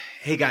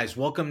Hey guys,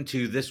 welcome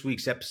to this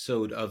week's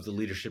episode of the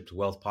Leadership to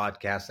Wealth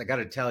podcast. I got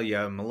to tell you,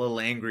 I'm a little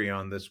angry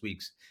on this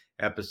week's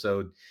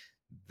episode.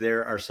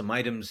 There are some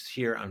items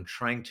here I'm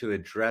trying to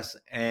address,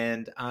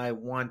 and I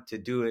want to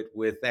do it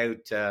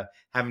without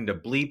having to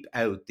bleep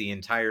out the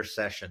entire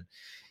session.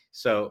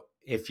 So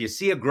if you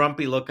see a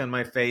grumpy look on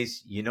my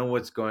face, you know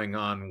what's going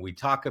on. We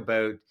talk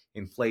about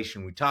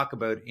inflation. We talk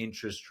about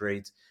interest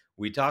rates.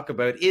 We talk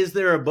about, is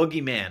there a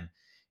boogeyman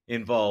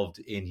involved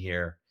in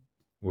here?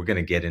 We're going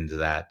to get into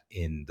that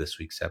in this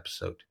week's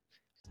episode.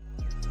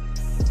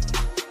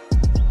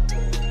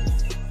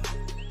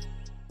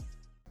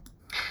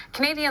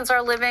 Canadians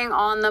are living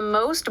on the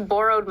most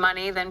borrowed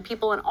money than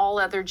people in all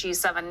other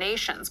G7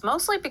 nations,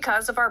 mostly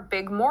because of our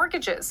big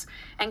mortgages.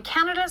 And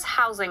Canada's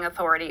Housing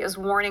Authority is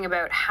warning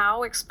about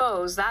how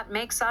exposed that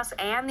makes us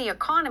and the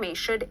economy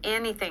should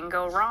anything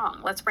go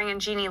wrong. Let's bring in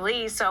Jeannie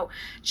Lee. So,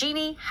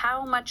 Jeannie,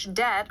 how much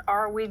debt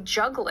are we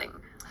juggling?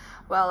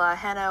 Well,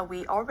 Hannah,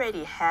 we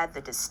already had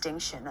the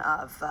distinction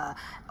of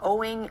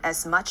owing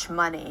as much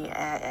money,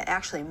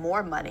 actually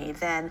more money,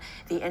 than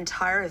the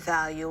entire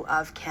value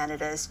of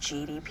Canada's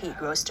GDP,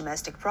 gross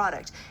domestic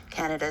product,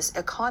 Canada's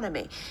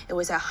economy. It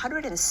was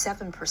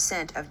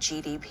 107% of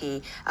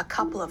GDP a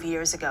couple of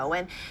years ago.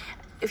 And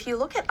if you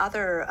look at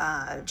other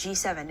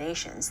G7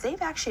 nations,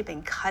 they've actually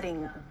been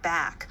cutting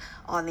back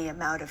on the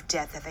amount of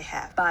debt that they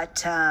have.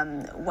 But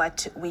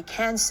what we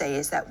can say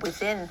is that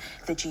within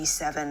the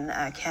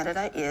G7,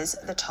 Canada is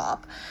the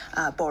top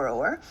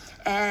borrower.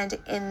 And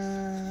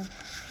in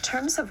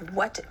terms of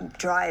what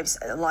drives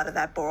a lot of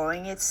that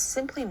borrowing, it's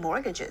simply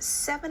mortgages.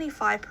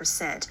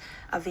 75%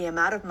 of the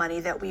amount of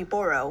money that we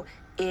borrow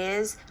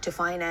is to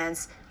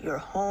finance your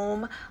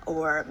home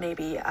or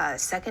maybe a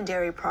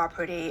secondary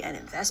property, an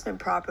investment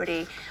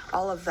property.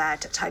 All of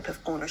that type of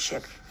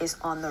ownership is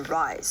on the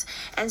rise.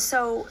 And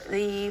so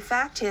the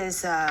fact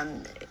is,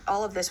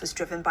 all of this was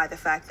driven by the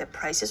fact that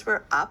prices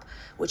were up,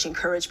 which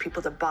encouraged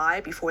people to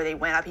buy before they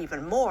went up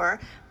even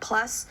more,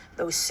 plus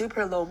those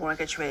super low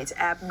mortgage rates,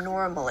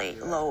 abnormally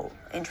low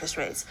interest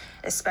rates,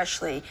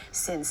 especially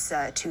since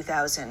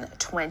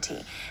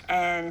 2020.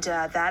 And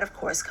that, of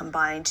course,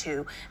 combined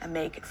to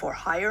make for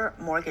higher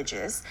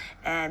mortgages.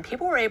 And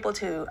people were able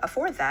to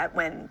afford that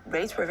when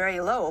rates were very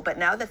low. But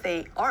now that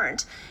they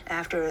aren't,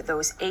 after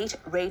those 8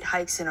 rate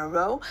hikes in a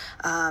row,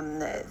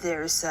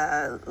 there's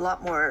a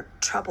lot more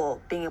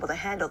trouble being able to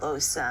handle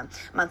those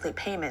monthly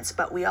payments.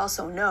 But we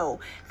also know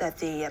that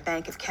the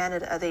Bank of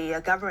Canada,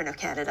 the government of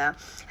Canada,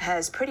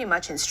 has pretty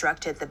much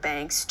instructed the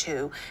banks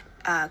to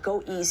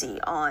go easy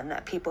on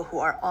people who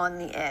are on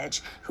the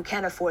edge, who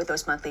can't afford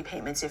those monthly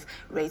payments if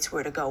rates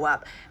were to go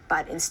up,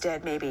 but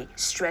instead maybe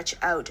stretch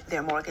out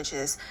their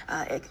mortgages,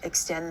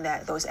 extend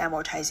those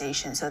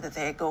amortizations so that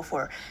they go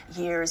for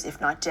years,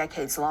 if not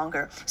decades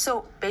longer.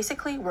 So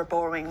basically, we're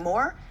borrowing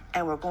more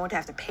and we're going to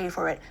have to pay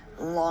for it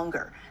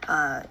longer,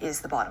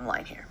 is the bottom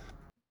line here.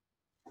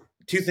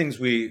 Two things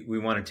we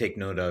want to take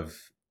note of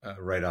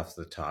right off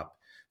the top.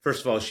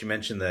 First of all, she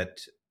mentioned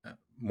that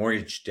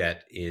mortgage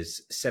debt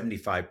is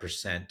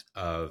 75%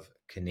 of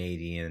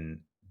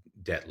Canadian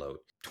debt load.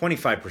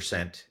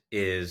 25%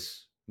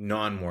 is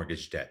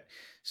non-mortgage debt.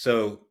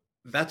 So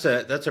that's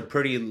a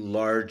pretty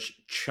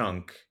large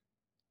chunk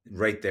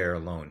right there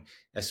alone,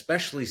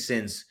 especially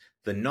since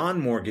the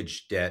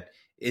non-mortgage debt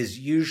is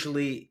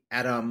usually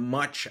at a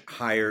much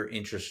higher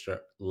interest rate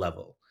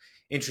level.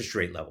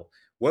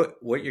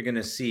 What you're going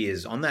to see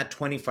is on that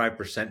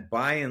 25%,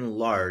 by and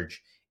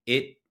large,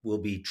 it will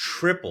be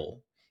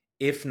triple,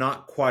 if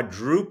not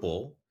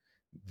quadruple,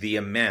 the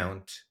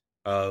amount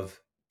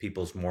of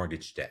people's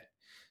mortgage debt.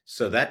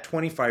 So that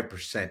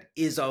 25%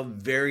 is a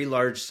very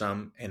large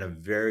sum and a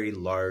very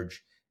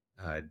large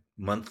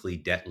monthly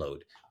debt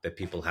load that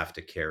people have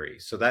to carry.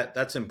 So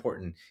that's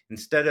important.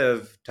 Instead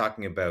of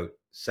talking about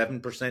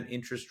 7%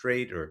 interest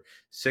rate or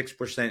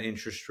 6%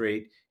 interest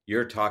rate,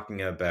 you're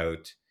talking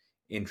about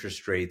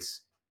interest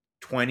rates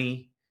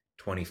 20,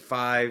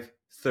 25,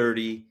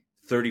 30,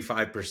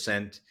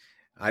 35%.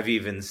 I've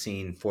even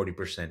seen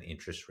 40%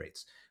 interest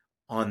rates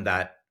on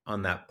that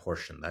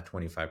portion, that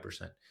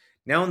 25%.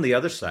 Now on the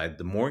other side,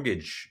 the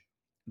mortgage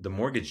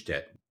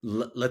debt.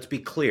 Let's be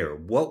clear.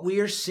 What we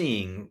are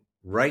seeing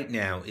right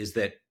now is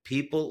that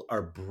people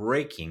are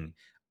breaking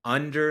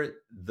under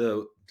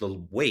the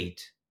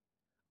weight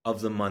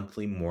of the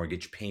monthly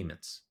mortgage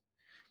payments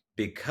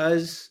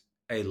because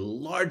a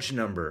large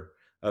number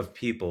of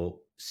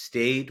people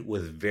stayed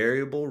with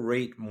variable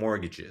rate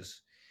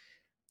mortgages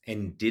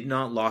and did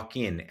not lock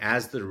in.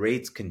 As the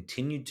rates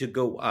continued to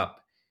go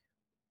up,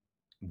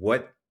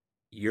 what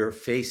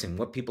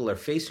people are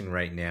facing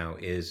right now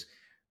is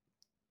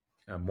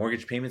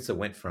mortgage payments that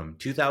went from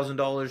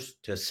 $2,000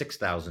 to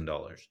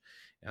 $6,000.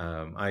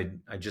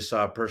 I just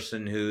saw a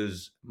person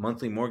whose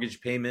monthly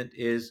mortgage payment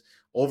is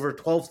over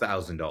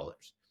 $12,000.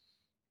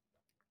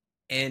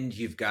 And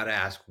you've got to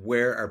ask,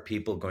 where are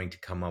people going to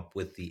come up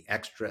with the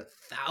extra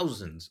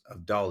thousands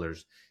of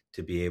dollars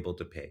to be able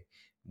to pay?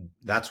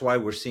 That's why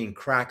we're seeing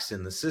cracks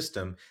in the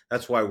system.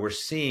 That's why we're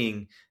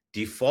seeing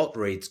default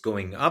rates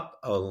going up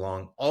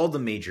along all the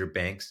major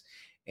banks.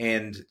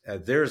 And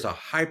there's a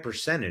high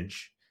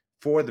percentage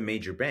for the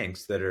major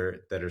banks that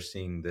are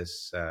seeing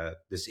this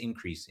this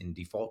increase in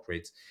default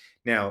rates.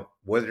 Now,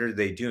 what are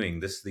they doing?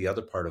 This is the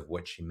other part of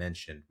what she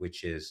mentioned,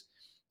 which is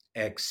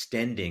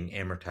extending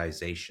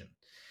amortization.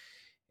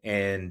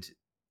 And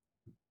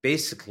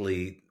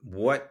basically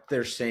what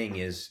they're saying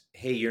is,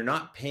 hey, you're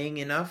not paying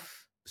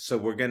enough, so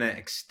we're going to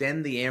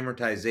extend the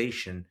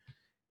amortization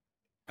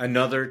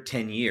another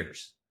 10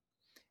 years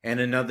and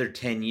another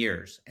 10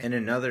 years and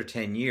another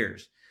 10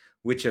 years,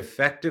 which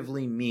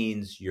effectively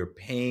means you're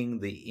paying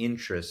the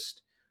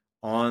interest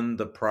on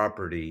the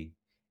property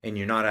and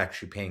you're not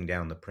actually paying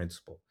down the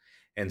principal.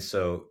 And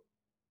so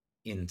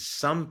in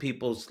some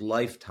people's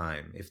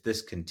lifetime, if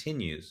this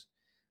continues,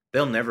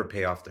 they'll never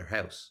pay off their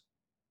house,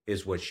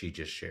 is what she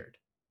just shared.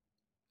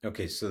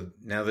 Okay, so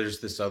now there's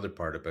this other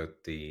part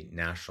about the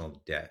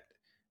national debt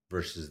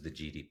versus the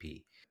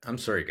GDP. I'm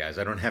sorry, guys,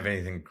 I don't have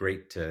anything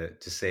great to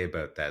say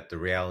about that. The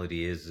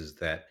reality is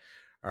that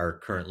our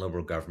current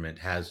Liberal government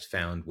has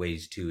found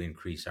ways to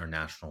increase our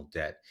national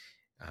debt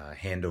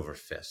hand over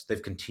fist.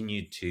 They've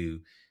continued to,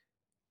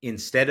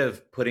 instead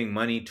of putting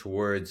money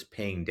towards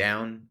paying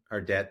down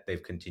our debt,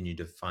 they've continued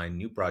to find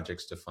new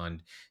projects to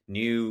fund,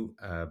 new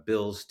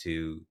bills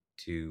to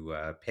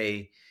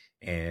pay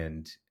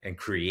and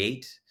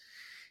create.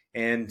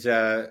 And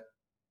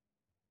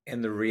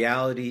the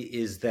reality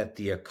is that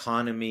the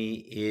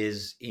economy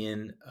is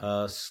in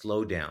a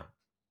slowdown.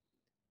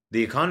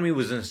 The economy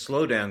was in a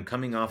slowdown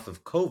coming off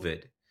of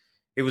COVID.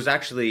 It was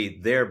actually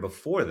there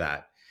before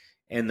that.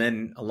 And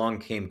then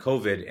along came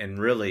COVID and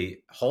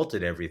really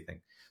halted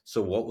everything.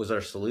 So what was our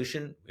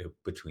solution?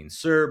 Between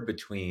CERB,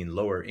 between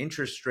lower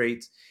interest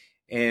rates,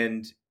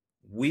 and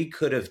we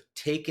could have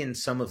taken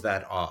some of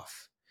that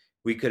off.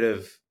 We could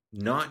have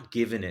not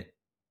given it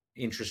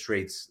interest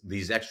rates,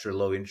 these extra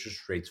low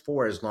interest rates,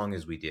 for as long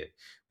as we did.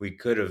 We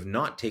could have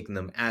not taken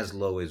them as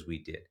low as we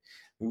did.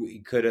 We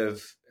could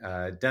have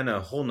done a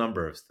whole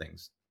number of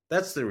things.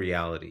 That's the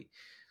reality.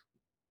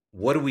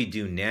 What do we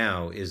do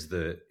now is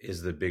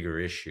the bigger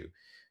issue.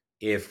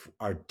 If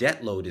our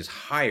debt load is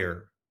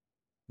higher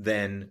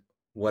than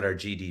what our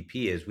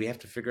GDP is, we have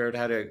to figure out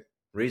how to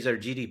raise our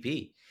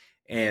GDP.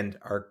 And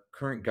our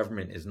current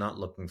government is not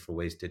looking for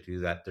ways to do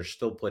that. They're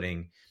still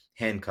putting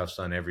handcuffs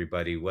on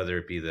everybody, whether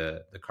it be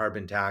the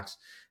carbon tax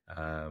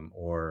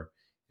or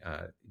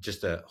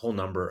just a whole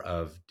number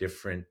of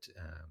different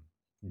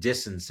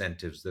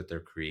disincentives that they're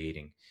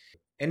creating.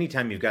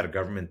 Anytime you've got a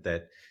government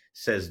that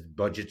says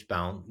budgets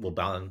will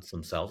balance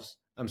themselves,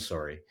 I'm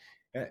sorry.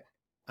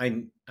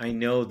 I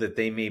know that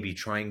they may be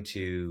trying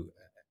to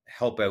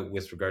help out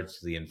with regards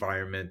to the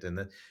environment,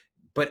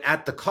 but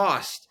at the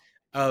cost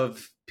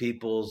of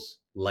people's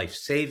life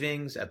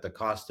savings, at the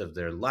cost of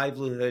their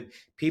livelihood.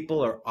 People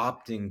are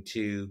opting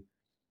to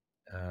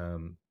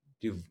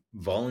do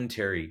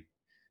voluntary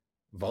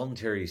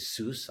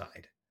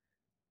suicide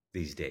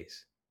these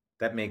days.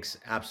 That makes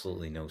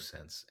absolutely no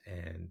sense.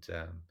 And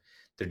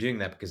they're doing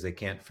that because they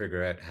can't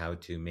figure out how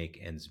to make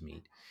ends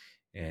meet.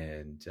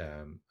 And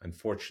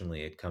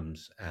unfortunately, it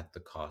comes at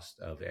the cost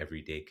of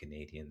everyday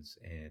Canadians.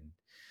 And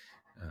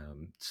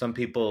some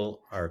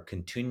people are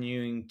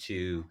continuing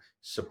to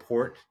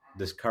support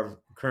this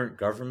current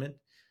government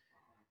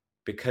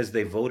because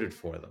they voted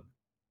for them.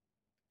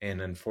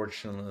 And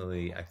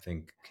unfortunately, I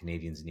think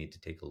Canadians need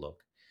to take a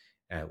look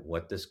at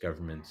what this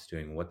government's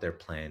doing, what their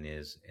plan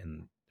is.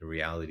 And the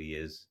reality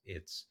is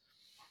it's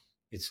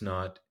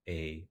not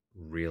a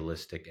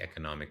realistic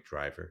economic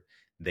driver.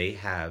 They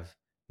have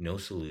no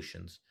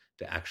solutions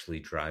to actually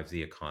drive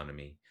the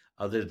economy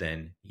other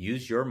than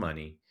use your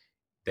money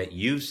that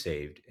you've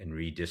saved and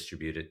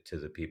redistribute it to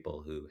the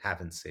people who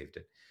haven't saved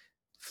it.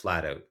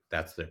 Flat out,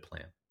 that's their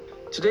plan.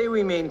 Today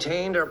we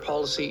maintained our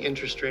policy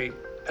interest rate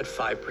at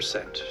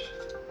 5%.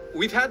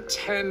 We've had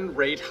 10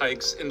 rate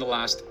hikes in the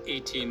last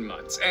 18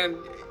 months. And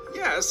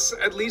yes,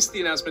 at least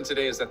the announcement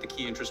today is that the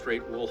key interest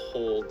rate will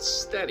hold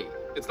steady.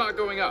 It's not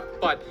going up,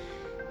 but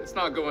it's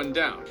not going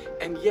down.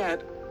 And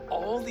yet,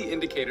 all the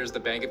indicators the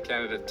Bank of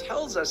Canada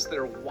tells us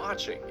they're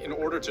watching in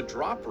order to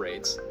drop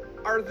rates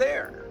are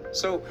there.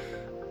 So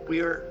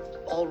we are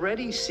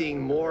already seeing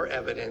more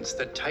evidence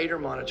that tighter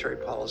monetary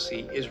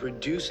policy is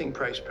reducing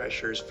price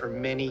pressures for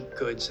many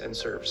goods and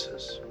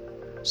services.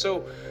 So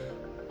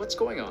what's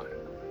going on?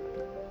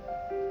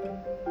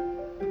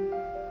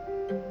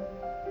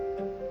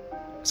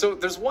 So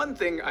there's one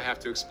thing I have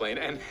to explain,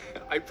 and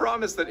I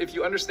promise that if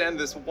you understand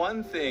this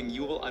one thing,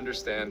 you will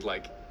understand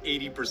like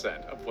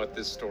 80% of what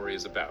this story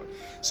is about.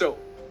 So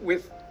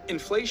with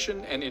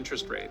inflation and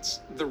interest rates,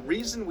 the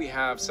reason we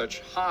have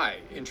such high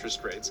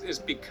interest rates is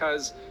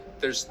because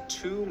there's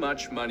too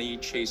much money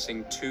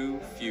chasing too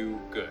few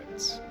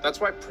goods. That's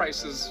why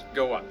prices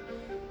go up.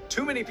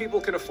 Too many people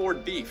can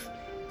afford beef.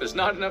 There's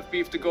not enough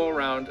beef to go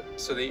around,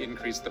 so they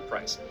increase the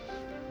price.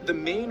 The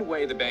main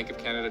way the Bank of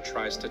Canada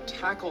tries to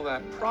tackle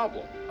that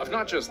problem of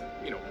not just,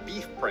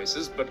 beef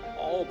prices, but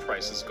all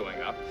prices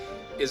going up,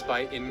 is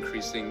by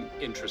increasing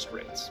interest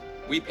rates.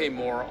 We pay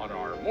more on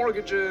our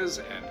mortgages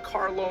and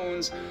car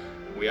loans.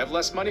 we have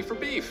less money for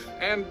beef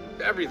and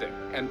everything,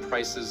 and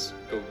prices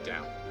go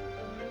down.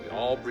 We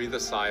all breathe a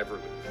sigh of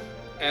relief.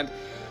 And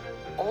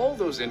all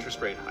those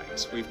interest rate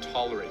hikes we've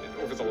tolerated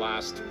over the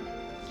last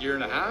year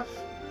and a half,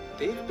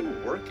 they've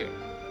been working.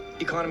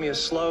 The economy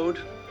has slowed,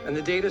 and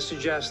the data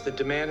suggests that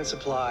demand and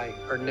supply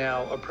are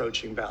now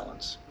approaching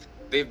balance.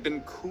 They've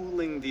been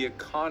cooling the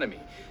economy.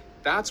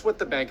 That's what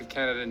the Bank of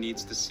Canada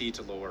needs to see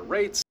to lower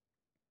rates.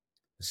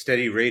 A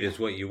steady rate is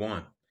what you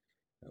want.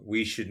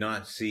 We should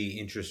not see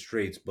interest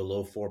rates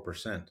below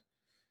 4%.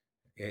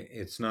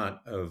 It's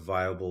not a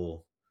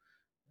viable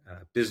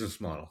business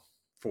model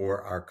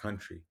for our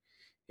country.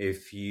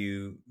 If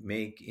you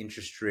make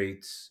interest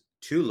rates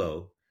too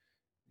low,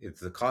 if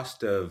the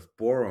cost of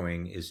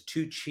borrowing is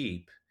too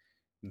cheap,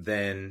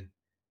 then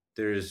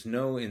there's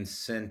no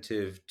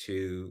incentive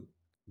to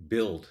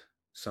build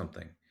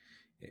something,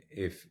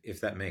 if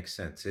that makes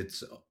sense.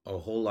 It's a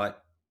whole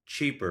lot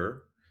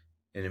cheaper,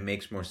 and it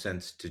makes more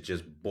sense to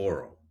just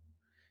borrow,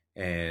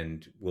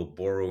 and we'll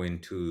borrow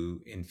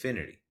into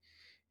infinity.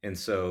 And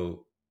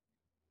so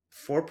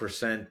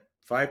 4%,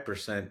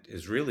 5%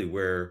 is really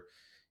where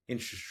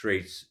interest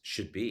rates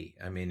should be.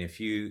 I mean, if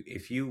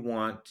you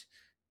want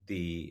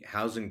the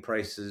housing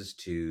prices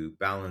to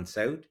balance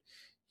out,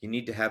 you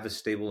need to have a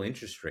stable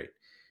interest rate.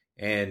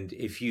 And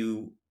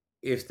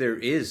if there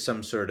is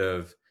some sort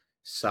of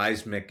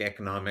seismic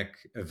economic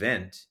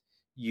event,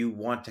 you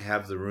want to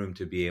have the room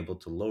to be able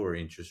to lower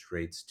interest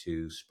rates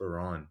to spur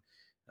on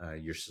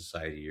your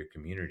society, your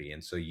community.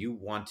 And so you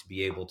want to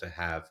be able to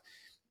have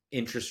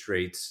interest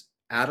rates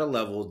at a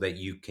level that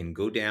you can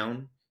go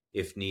down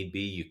if need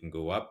be, you can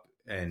go up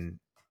and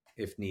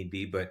if need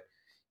be, but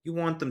you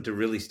want them to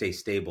really stay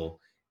stable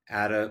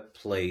at a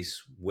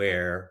place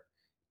where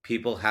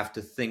people have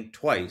to think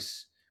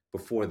twice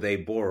before they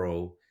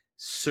borrow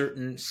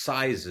certain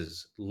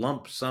sizes,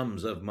 lump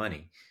sums of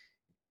money.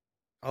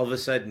 All of a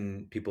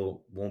sudden,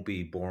 people won't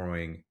be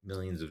borrowing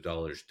millions of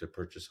dollars to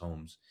purchase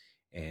homes,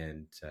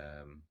 and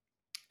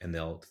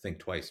they'll think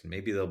twice.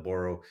 Maybe they'll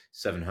borrow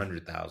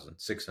 700,000,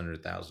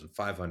 600,000,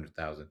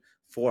 500,000,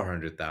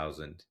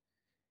 400,000,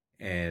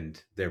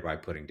 and thereby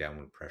putting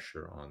downward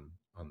pressure on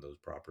those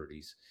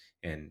properties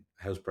and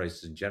house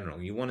prices in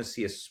general. You want to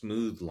see a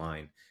smooth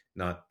line,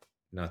 not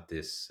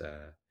this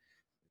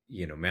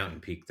mountain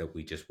peak that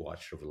we just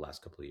watched over the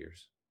last couple of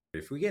years.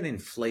 If we get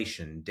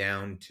inflation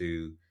down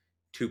to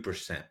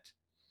 2%,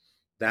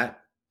 that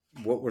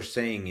what we're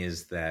saying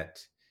is that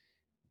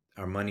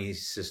our money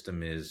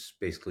system is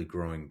basically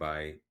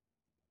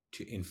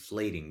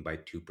inflating by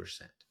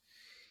 2%.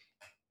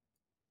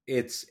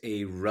 It's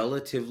a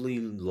relatively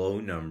low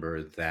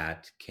number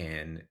that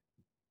can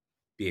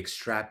be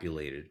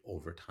extrapolated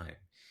over time,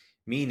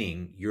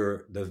 meaning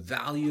the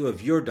value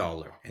of your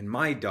dollar and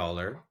my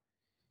dollar,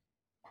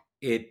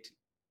 it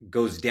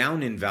goes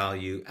down in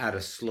value at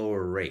a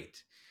slower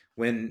rate.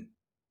 When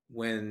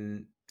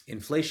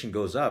inflation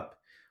goes up,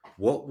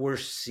 what we're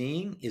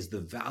seeing is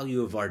the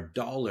value of our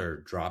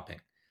dollar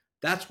dropping.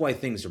 That's why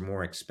things are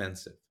more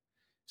expensive.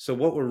 So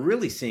what we're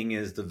really seeing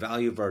is the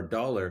value of our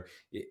dollar.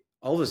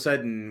 All of a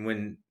sudden,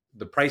 when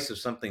the price of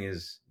something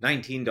is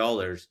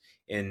 $19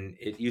 and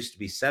it used to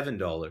be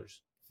 $7,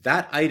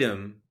 that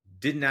item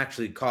didn't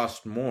actually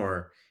cost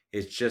more.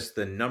 It's just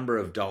the number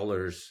of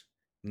dollars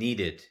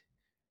needed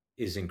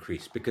is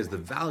increased because the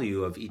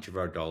value of each of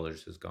our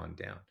dollars has gone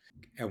down.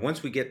 And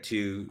once we get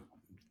to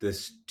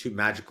this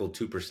magical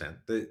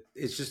 2%,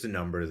 it's just a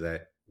number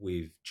that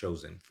we've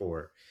chosen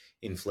for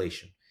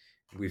inflation.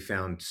 We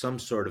found some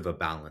sort of a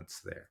balance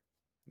there.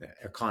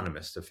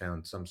 Economists have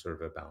found some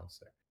sort of a balance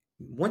there.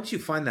 Once you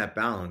find that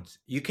balance,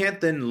 you can't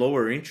then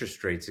lower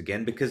interest rates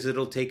again because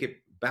it'll take it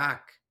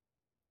back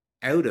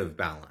out of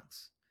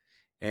balance.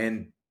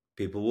 And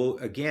people will,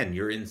 again,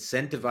 you're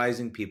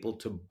incentivizing people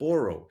to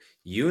borrow,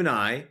 you and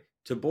I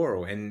to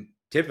borrow. And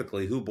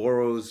typically who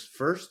borrows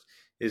first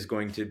is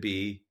going to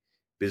be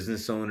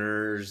business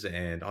owners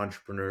and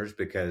entrepreneurs,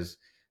 because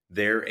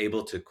they're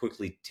able to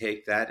quickly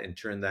take that and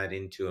turn that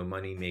into a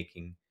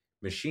money-making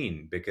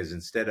machine. Because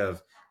instead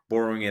of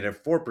borrowing it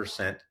at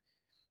 4%,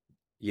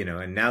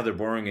 and now they're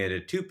borrowing it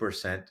at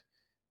 2%,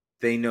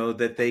 they know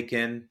that they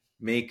can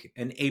make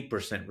an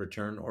 8%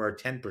 return or a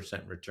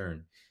 10%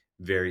 return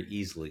very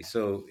easily.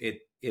 So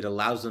it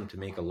allows them to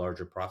make a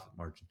larger profit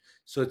margin.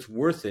 So it's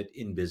worth it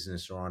in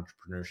business or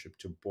entrepreneurship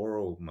to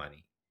borrow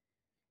money.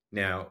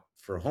 Now,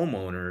 for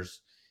homeowners,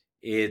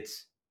 it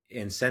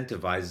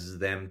incentivizes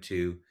them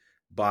to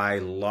buy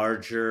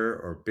larger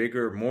or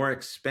bigger, more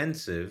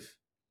expensive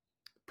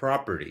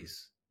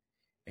properties.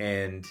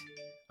 And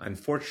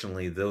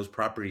unfortunately, those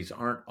properties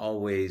aren't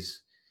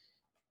always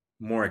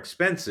more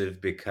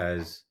expensive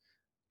because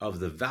of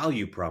the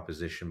value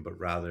proposition, but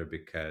rather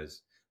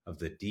because of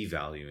the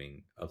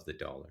devaluing of the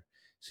dollar.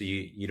 So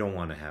you don't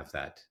want to have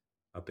that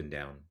up and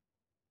down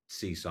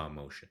seesaw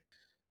motion.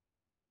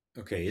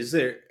 Okay, is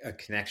there a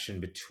connection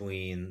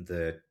between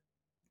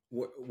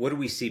what do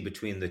we see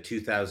between the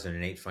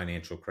 2008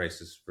 financial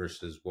crisis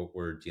versus what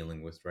we're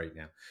dealing with right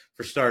now?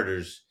 For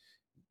starters,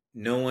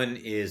 no one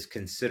is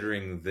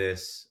considering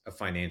this a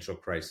financial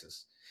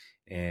crisis.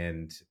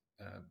 And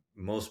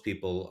most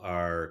people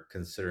are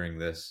considering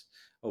this,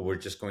 oh, we're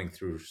just going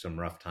through some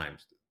rough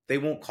times. They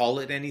won't call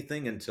it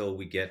anything until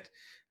we get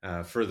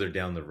further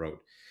down the road.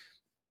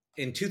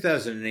 In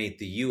 2008,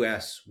 the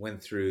US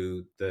went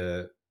through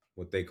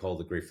what they call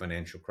the Great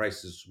Financial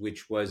Crisis,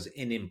 which was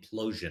an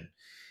implosion.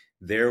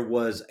 There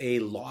was a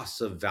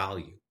loss of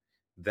value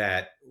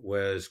that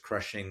was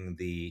crushing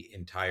the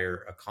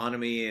entire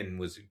economy and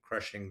was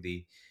crushing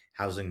the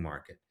housing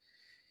market,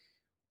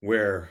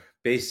 where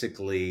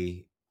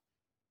basically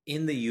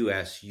in the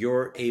US,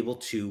 you're able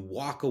to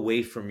walk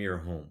away from your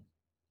home.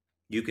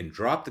 You can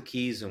drop the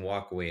keys and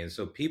walk away. And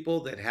so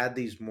people that had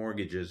these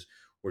mortgages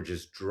were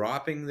just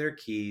dropping their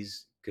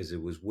keys because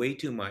it was way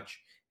too much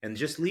and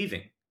just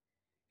leaving,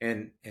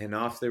 and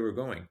off they were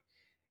going.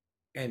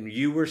 And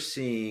you were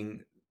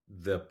seeing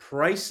the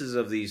prices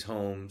of these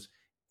homes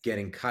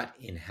getting cut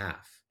in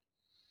half.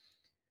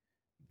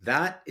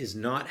 That is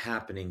not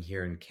happening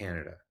here in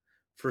Canada.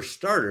 For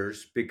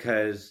starters,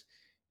 because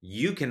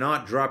you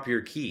cannot drop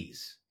your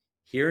keys.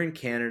 Here in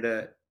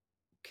Canada,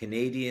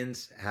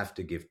 Canadians have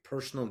to give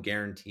personal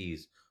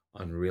guarantees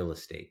on real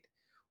estate,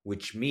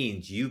 which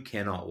means you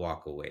cannot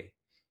walk away.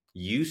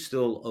 You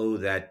still owe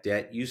that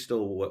debt. You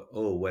still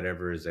owe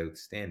whatever is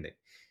outstanding.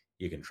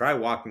 You can try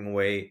walking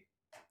away,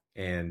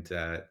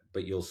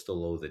 but you'll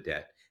still owe the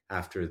debt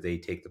after they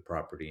take the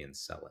property and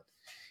sell it.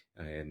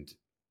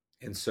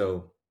 And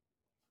so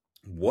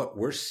what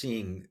we're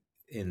seeing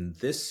in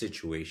this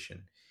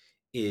situation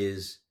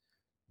is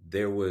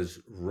there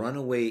was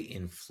runaway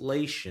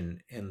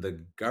inflation, and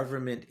the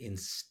government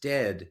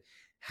instead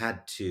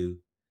had to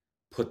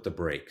put the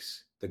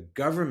brakes. The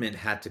government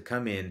had to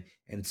come in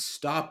and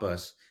stop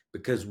us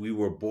because we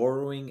were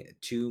borrowing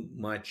too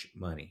much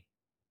money.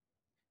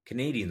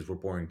 Canadians were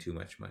borrowing too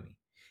much money.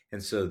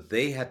 And so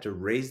they had to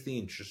raise the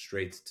interest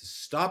rates to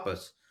stop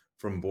us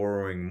from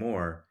borrowing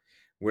more.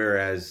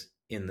 Whereas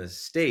in the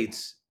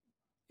States,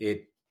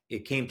 it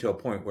came to a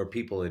point where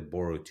people had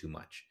borrowed too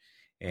much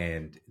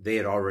and they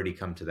had already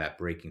come to that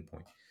breaking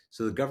point.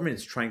 So the government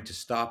is trying to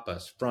stop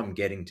us from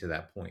getting to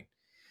that point.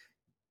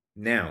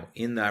 Now,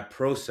 in that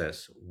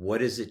process,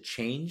 what has it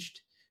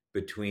changed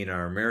between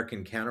our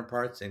American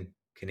counterparts and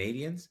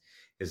Canadians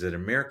is that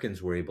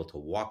Americans were able to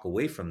walk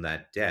away from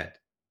that debt,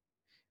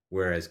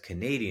 whereas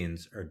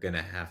Canadians are going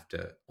to have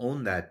to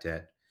own that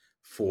debt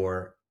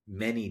for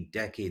many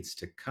decades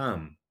to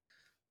come.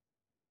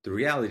 The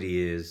reality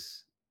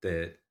is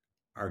that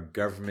our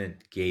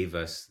government gave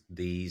us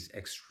these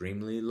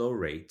extremely low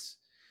rates,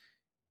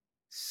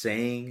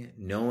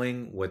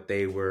 knowing what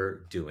they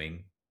were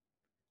doing,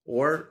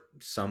 or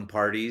some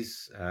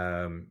parties,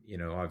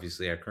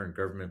 obviously our current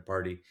government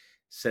party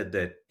said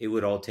that it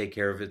would all take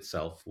care of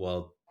itself.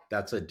 Well,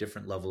 that's a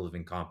different level of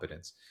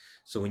incompetence.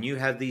 So when you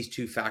have these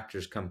two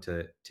factors come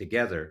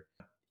together,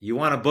 you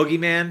want a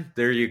boogeyman?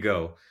 There you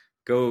go.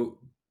 Go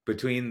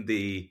between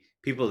the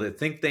people that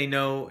think they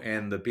know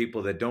and the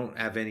people that don't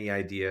have any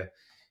idea.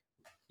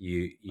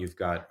 You've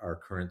got our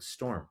current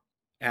storm.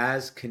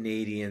 As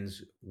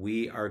Canadians,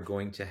 we are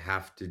going to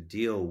have to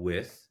deal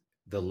with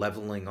the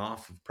leveling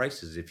off of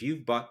prices. If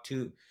you've bought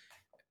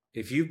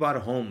a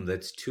home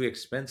that's too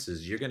expensive,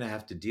 you're going to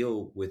have to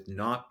deal with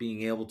not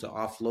being able to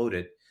offload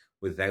it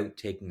without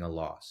taking a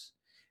loss.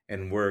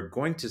 And we're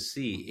going to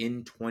see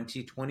in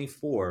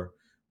 2024,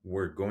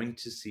 we're going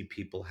to see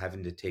people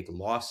having to take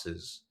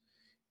losses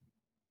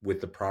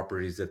with the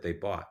properties that they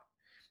bought.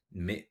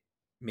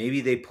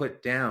 Maybe they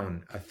put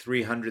down a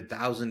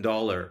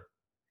 $300,000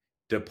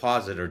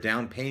 deposit or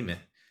down payment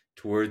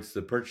towards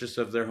the purchase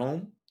of their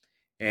home,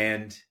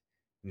 and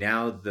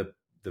now the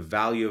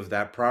value of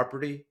that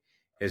property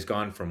has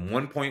gone from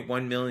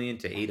 1.1 million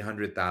to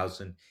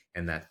 800,000,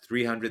 and that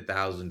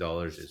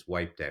 $300,000 is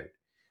wiped out.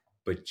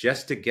 But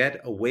just to get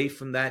away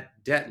from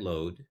that debt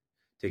load,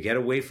 to get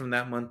away from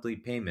that monthly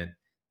payment,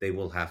 they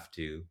will have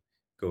to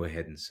go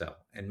ahead and sell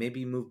and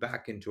maybe move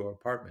back into an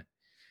apartment.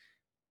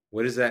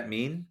 What does that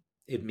mean?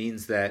 It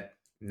means that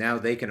now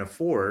they can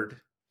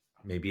afford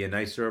maybe a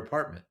nicer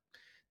apartment.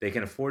 They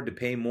can afford to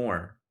pay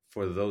more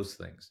for those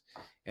things.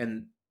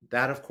 And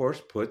that, of course,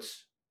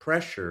 puts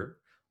pressure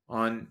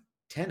on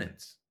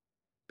tenants,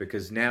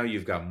 because now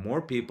you've got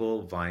more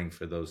people vying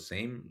for those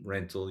same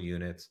rental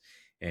units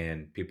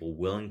and people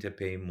willing to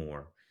pay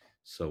more.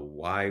 So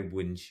why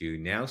wouldn't you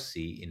now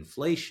see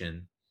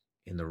inflation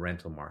in the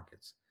rental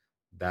markets?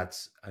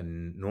 That's a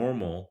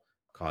normal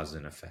cause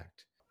and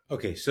effect.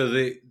 Okay,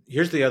 so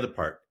here's the other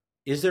part.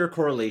 Is there a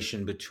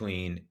correlation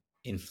between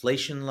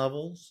inflation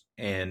levels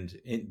and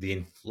the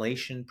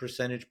inflation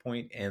percentage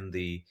point and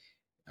the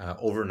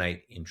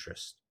overnight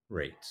interest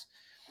rates?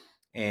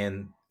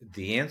 And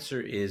the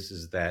answer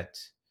is that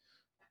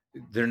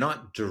they're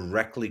not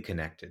directly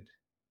connected,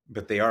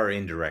 but they are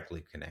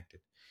indirectly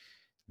connected.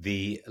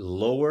 The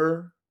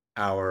lower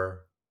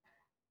our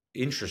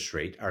interest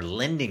rate, our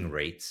lending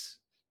rates,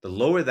 the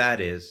lower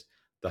that is,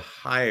 the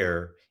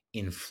higher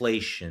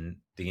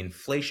inflation, the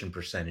inflation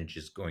percentage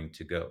is going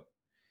to go.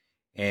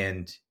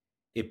 And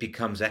it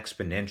becomes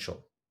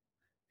exponential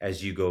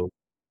as you go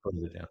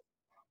further down.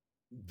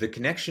 the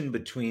connection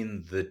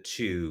between the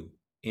two,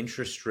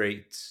 interest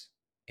rates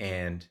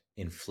and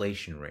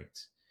inflation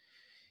rates.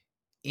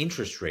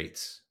 Interest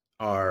rates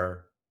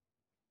are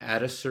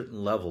at a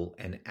certain level,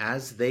 and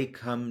as they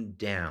come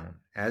down,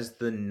 as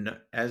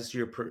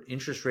your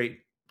interest rate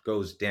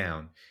goes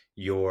down,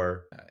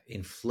 your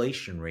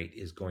inflation rate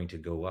is going to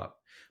go up,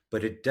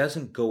 but it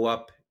doesn't go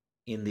up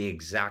in the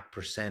exact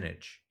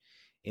percentage.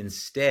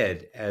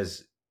 Instead,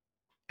 as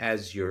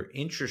your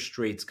interest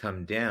rates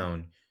come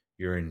down,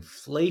 your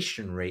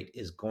inflation rate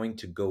is going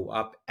to go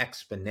up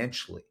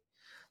exponentially.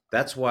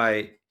 That's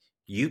why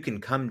you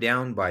can come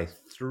down by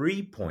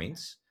 3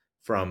 points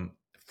from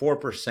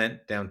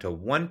 4% down to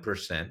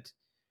 1%.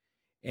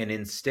 And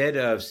instead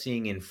of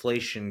seeing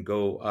inflation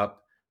go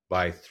up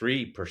by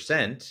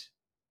 3%,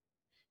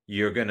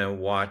 you're going to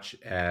watch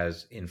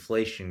as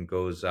inflation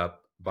goes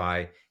up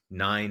by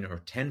 9 or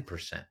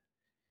 10%.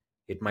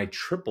 It might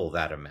triple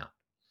that amount.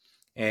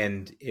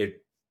 And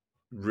it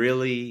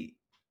really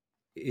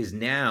is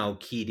now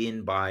keyed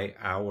in by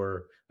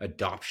our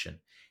adoption.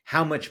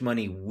 How much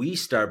money we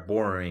start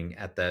borrowing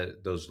at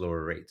those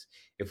lower rates.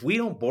 If we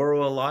don't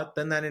borrow a lot,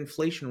 then that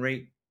inflation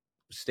rate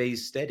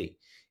stays steady.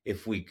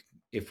 If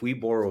we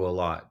borrow a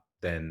lot,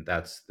 then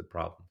that's the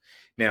problem.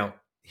 Now,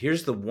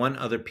 here's the one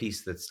other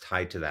piece that's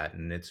tied to that,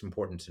 and it's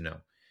important to know.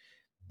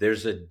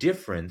 There's a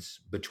difference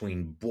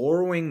between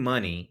borrowing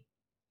money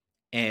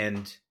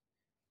and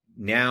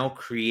now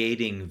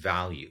creating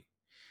value.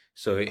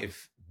 So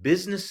if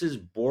businesses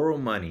borrow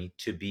money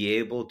to be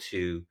able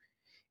to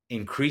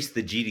increase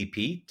the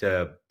GDP,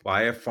 to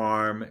buy a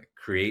farm,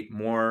 create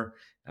more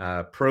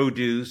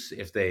produce,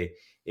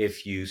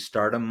 if you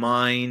start a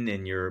mine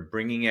and you're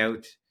bringing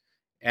out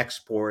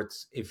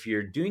exports, if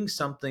you're doing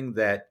something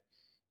that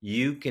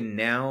you can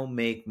now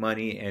make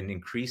money and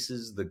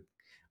increases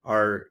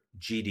our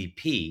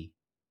GDP,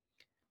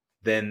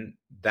 then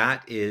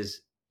that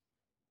is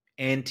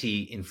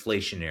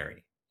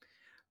anti-inflationary.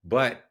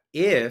 But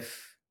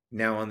if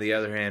now, on the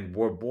other hand,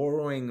 we're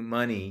borrowing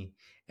money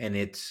and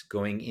it's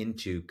going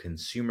into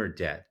consumer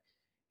debt,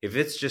 if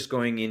it's just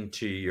going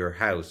into your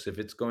house, if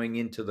it's going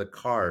into the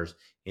cars,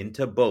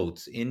 into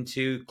boats,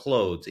 into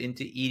clothes,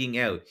 into eating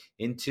out,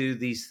 into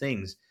these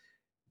things,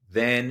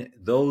 then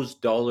those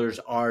dollars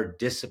are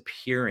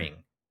disappearing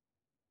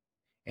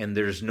and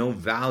there's no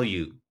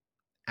value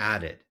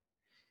added.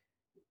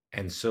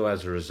 And so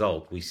as a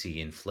result, we see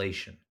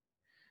inflation.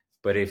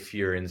 But if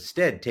you're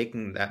instead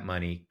taking that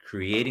money,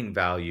 creating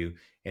value,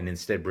 and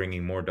instead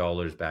bringing more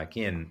dollars back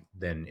in,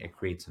 then it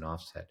creates an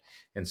offset.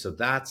 And so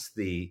that's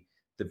the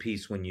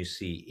piece when you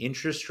see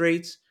interest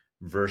rates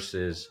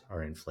versus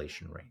our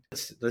inflation rate.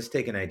 Let's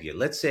take an idea.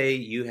 Let's say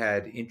you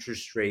had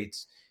interest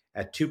rates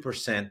at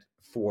 2%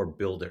 for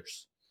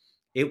builders.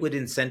 It would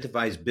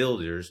incentivize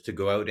builders to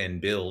go out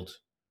and build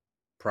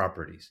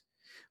properties.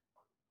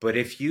 But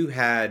if you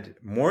had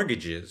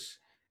mortgages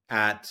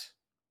at,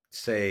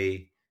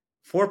 say,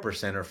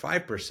 4% or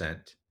 5%,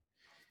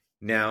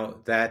 now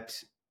that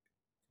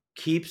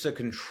keeps a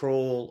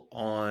control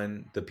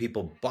on the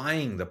people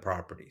buying the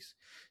properties.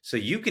 So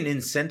you can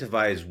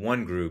incentivize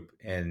one group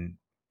and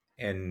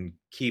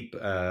keep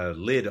a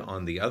lid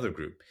on the other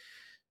group.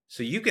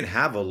 So you can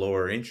have a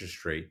lower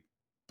interest rate,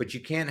 but you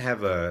can't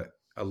have a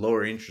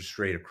lower interest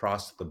rate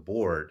across the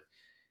board,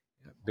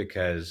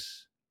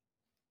 because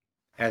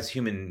as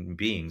human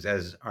beings,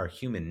 as our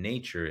human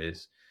nature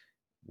is,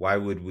 why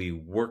would we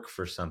work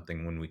for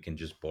something when we can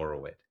just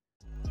borrow it?